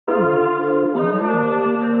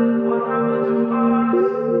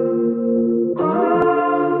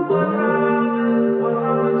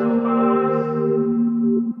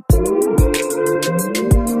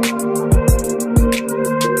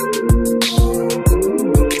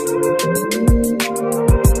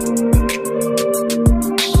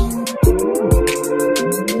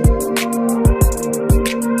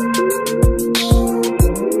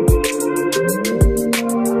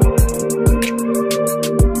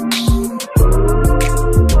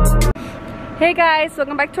Hey guys,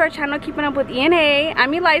 welcome back to our channel, Keeping Up with ENA.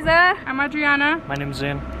 I'm Eliza. I'm Adriana. My name's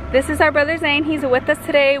Zane. This is our brother Zane. He's with us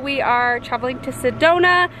today. We are traveling to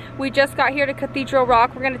Sedona. We just got here to Cathedral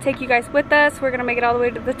Rock. We're gonna take you guys with us. We're gonna make it all the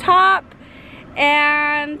way to the top.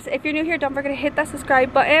 And if you're new here, don't forget to hit that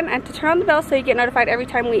subscribe button and to turn on the bell so you get notified every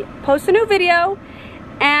time we post a new video.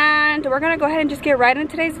 And we're gonna go ahead and just get right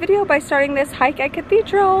into today's video by starting this hike at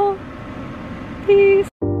Cathedral. Peace.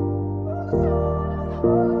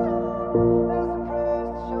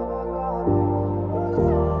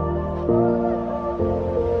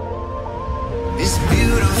 It's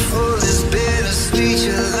beautiful, it's bittersweet.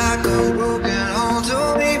 You're like a broken home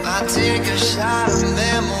to me. I take a shot of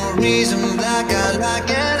memories and black out like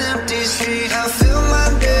an empty street. I fill my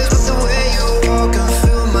days with the way you walk, I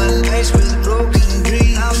fill my nights with broken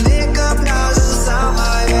dreams. I make up lies inside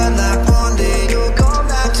my head like one day you'll come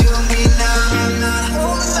back to me. Now I'm not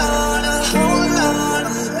holding on, I'm holding on.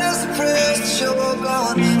 I'm desperate that you're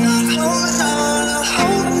gone. Not holding on, I'm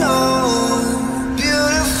holding on.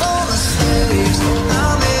 Beautiful mistakes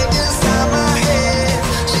I make inside my head.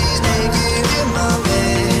 She's naked in my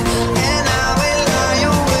bed, and I will lie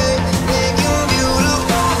awake, making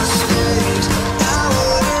beautiful mistakes. I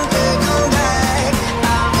wouldn't take them back.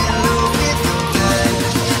 I'm in love with the past,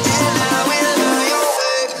 and I will lie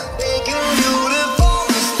awake, making beautiful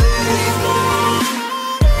mistakes.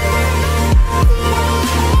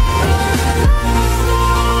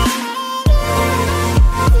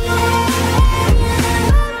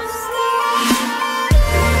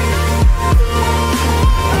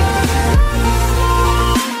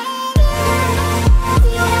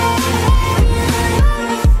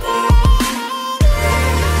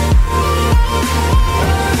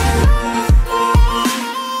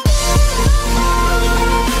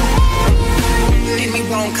 Get me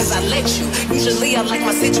wrong, cause I let you. Usually I like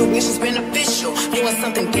my situations beneficial. Doing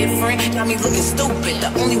something different, got me looking stupid.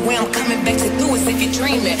 The only way I'm coming back to do is if you're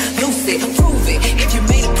dreaming. Lucid, prove it. If you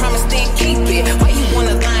made a promise, then keep it. Why you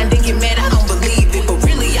wanna lie and then get mad? I don't believe it. But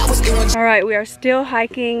really, I was doing. All right, we are still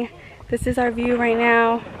hiking. This is our view right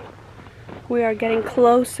now. We are getting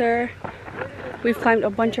closer. We've climbed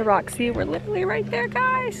a bunch of rocks. See, we're literally right there,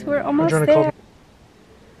 guys. We're almost there.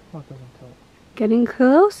 Getting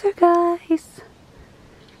closer, guys.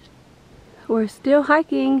 We're still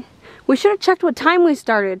hiking. We should have checked what time we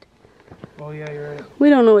started. Oh yeah, you're right. We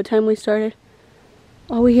don't know what time we started.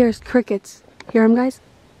 All we hear is crickets. Hear them, guys?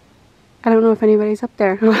 I don't know if anybody's up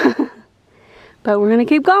there. But we're gonna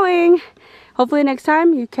keep going. Hopefully next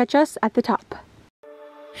time you catch us at the top.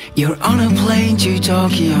 You're on a plane to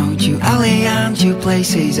Tokyo, to LA and to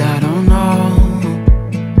places I don't know.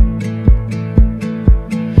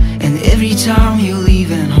 And every time you're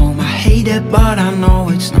leaving home, I hate it, but I know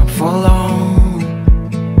it's not for long.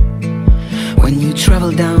 When you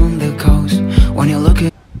travel down the coast, when you look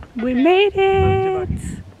at. We made it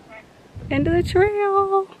into the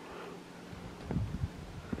trail.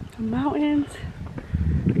 The mountains.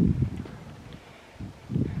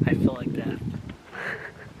 I feel like that.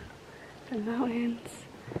 The mountains.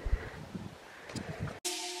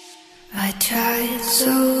 I tried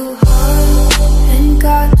so hard and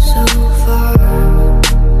got so far,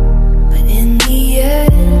 but in the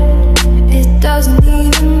end, it doesn't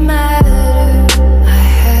even matter. I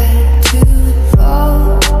had to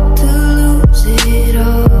fall to lose it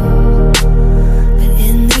all, but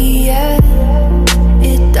in the end,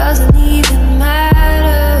 it doesn't even matter.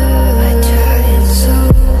 I tried so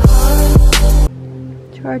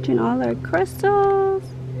hard. Charging all our crystals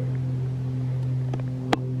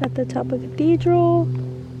at the top of the cathedral.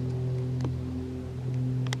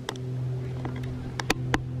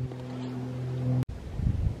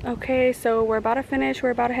 Okay, so we're about to finish. We're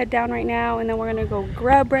about to head down right now, and then we're gonna go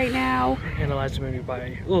grub right now. And Eliza made me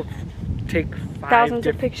buy. We'll take Thousands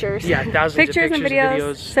of pictures. Yeah, thousands Pictures of and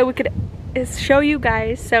videos, so we could show you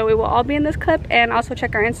guys. So it will all be in this clip, and also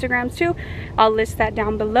check our Instagrams too. I'll list that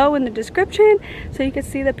down below in the description so you can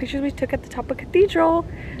see the pictures we took at the top of Cathedral.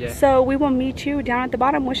 Yeah. So we will meet you down at the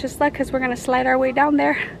bottom. Wish us luck, because we're gonna slide our way down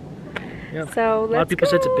there. Yep. So let's go. A lot of people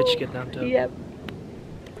said it's a bitch to get down to. Yep.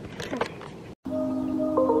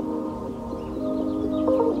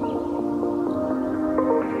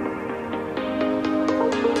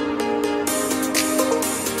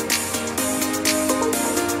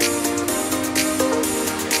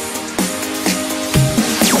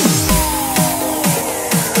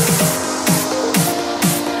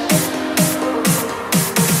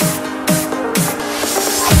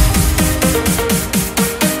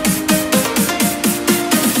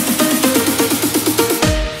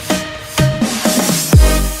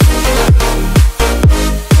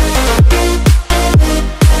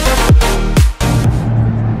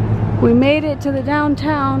 made it to the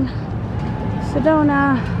downtown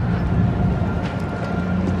Sedona.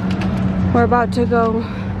 We're about to go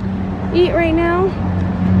eat right now.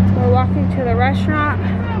 We're walking to the restaurant.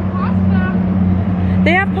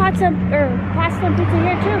 They have pasta and pizza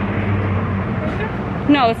here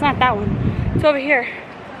too. No, it's not that one. It's over here.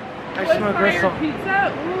 I smell crystal.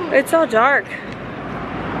 It's all dark.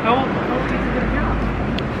 How will pizza get a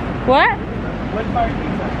job? What? What fire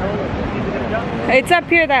pizza? How will pizza get a job? It's up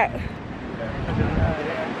here that.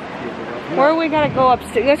 Or we gotta go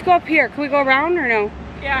upstairs. Let's go up here. Can we go around or no?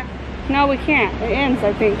 Yeah. No, we can't. It ends,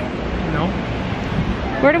 I think. No.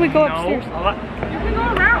 Where do we go upstairs? You can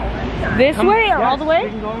go around. This way or all the way?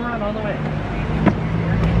 We can go around all the way.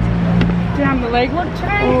 Damn, the leg work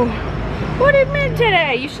today. Oh. What do you mean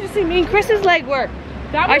today? You should have seen me and Chris's leg work.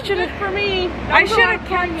 That I was should've- good for me. I should have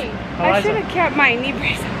kept me. I should have kept my knee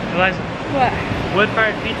brace. Eliza, What?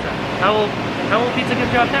 wood-fired pizza. How will pizza get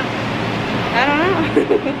a job now? I don't know.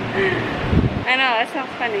 I know, that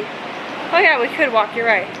sounds funny. Oh yeah, we could walk, you're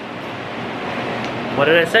right. What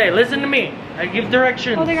did I say? Listen to me. I give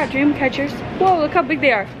directions. Oh, they got dream catchers. Whoa, look how big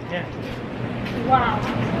they are. Yeah. Wow.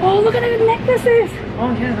 Oh, look at the necklaces.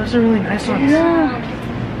 Oh yeah, those are really nice ones.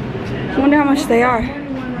 Yeah. I wonder how much they are.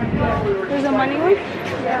 There's a money one?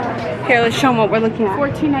 Here, let's show them what we're looking at.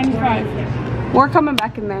 $14.95. We're coming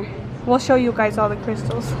back in there. We'll show you guys all the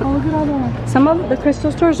crystals. Oh, look at all that. Some of the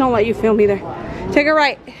crystal stores don't let you film either. Take a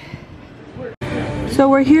right. So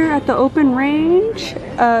we're here at the open range.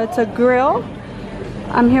 It's a grill.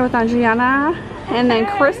 I'm here with Adriana. And then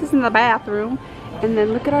Chris is in the bathroom. And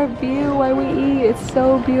then look at our view while we eat. It's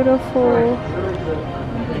so beautiful.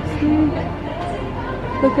 See?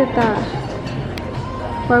 Look at that.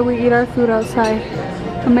 While we eat our food outside.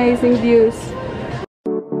 Amazing views.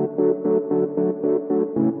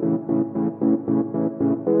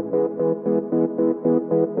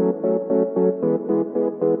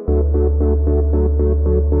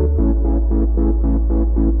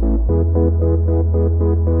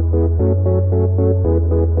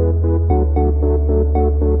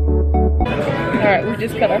 Alright, we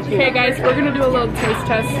just cut our food. Okay guys, we're gonna do a little taste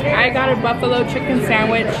test. I got a buffalo chicken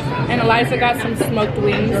sandwich and Eliza got some smoked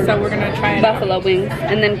wings, so we're gonna try it. Buffalo wings.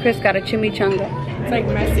 And then Chris got a chimichanga. It's like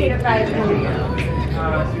messy.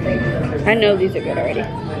 I know these are good already.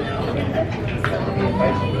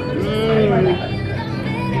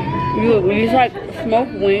 These like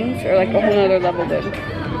smoked wings are like a whole nother level good.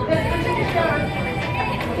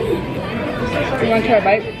 You want to try a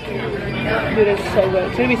bite? Dude, it's so good.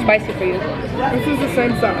 It's gonna be spicy for you. This is the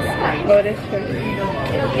same sauce. Oh, it is good.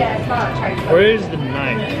 Where is the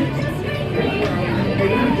knife?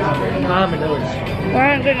 Ah, my nose. Why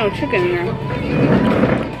aren't there no chicken in there?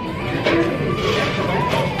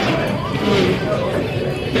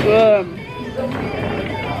 Good.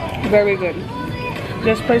 Very good.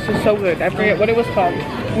 This place is so good. I forget what it was called.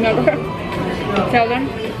 Remember? Tell them.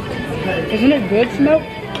 Isn't it good smoke?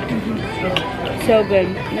 So good.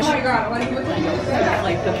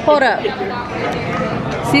 Hold up.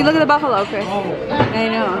 See, look at the buffalo, Chris. I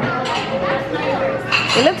know.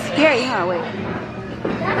 It looks scary, huh? Wait.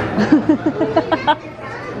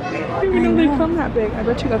 I didn't even know they come that big. I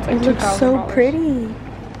bet you that's like It looks so pretty.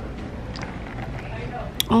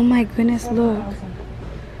 Oh my goodness, look.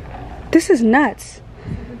 This is nuts.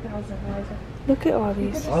 Look at all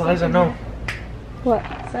these. Oh, Eliza, no. What?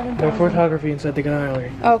 No photography inside the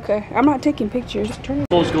gallery. Okay, I'm not taking pictures.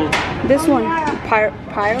 Fool's gold. This one, pirate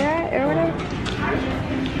or whatever.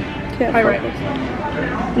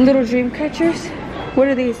 Pirate. Little dream catchers. What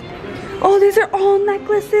are these? Oh, these are all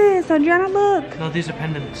necklaces. Adriana, look. No, these are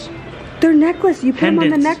pendants. They're necklace. You put them on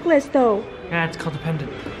the Pendants. necklace, though. Yeah, it's called a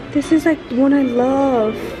pendant. This is like the one I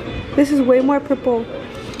love. This is way more purple.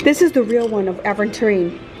 This is the real one of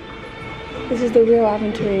aventurine. This is the real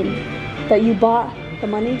aventurine that you bought the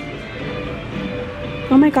money.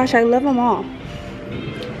 Oh my gosh, I love them all.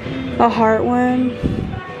 A heart one.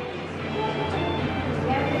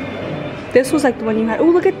 This was like the one you had. Oh,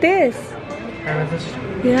 look at this. I read this.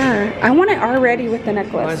 Yeah, I want it already with the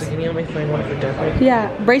necklace. Eliza, can you help me find one for Deborah? Yeah,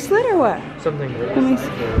 bracelet or what? Something. Let me see.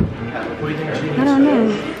 What do you think she needs? I don't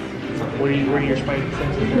know. What are your spidey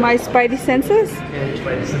senses? My spidey senses? Yeah, your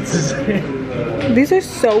spidey senses. These are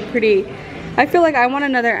so pretty. I feel like I want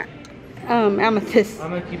another amethyst.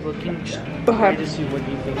 I'm gonna keep looking just Okay. to see what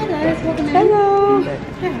you think. Hello.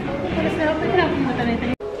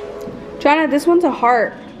 Jana, this one's a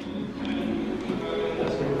heart.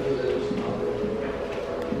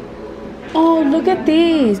 Oh, look at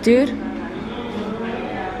these, dude.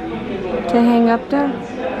 To hang up there.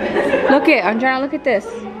 Look it, I'm trying to look at this.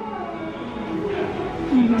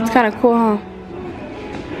 It's kind of cool, huh?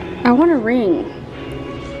 I want a ring.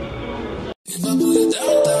 If I put it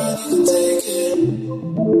down, you can take it.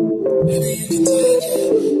 Maybe you can take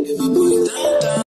it.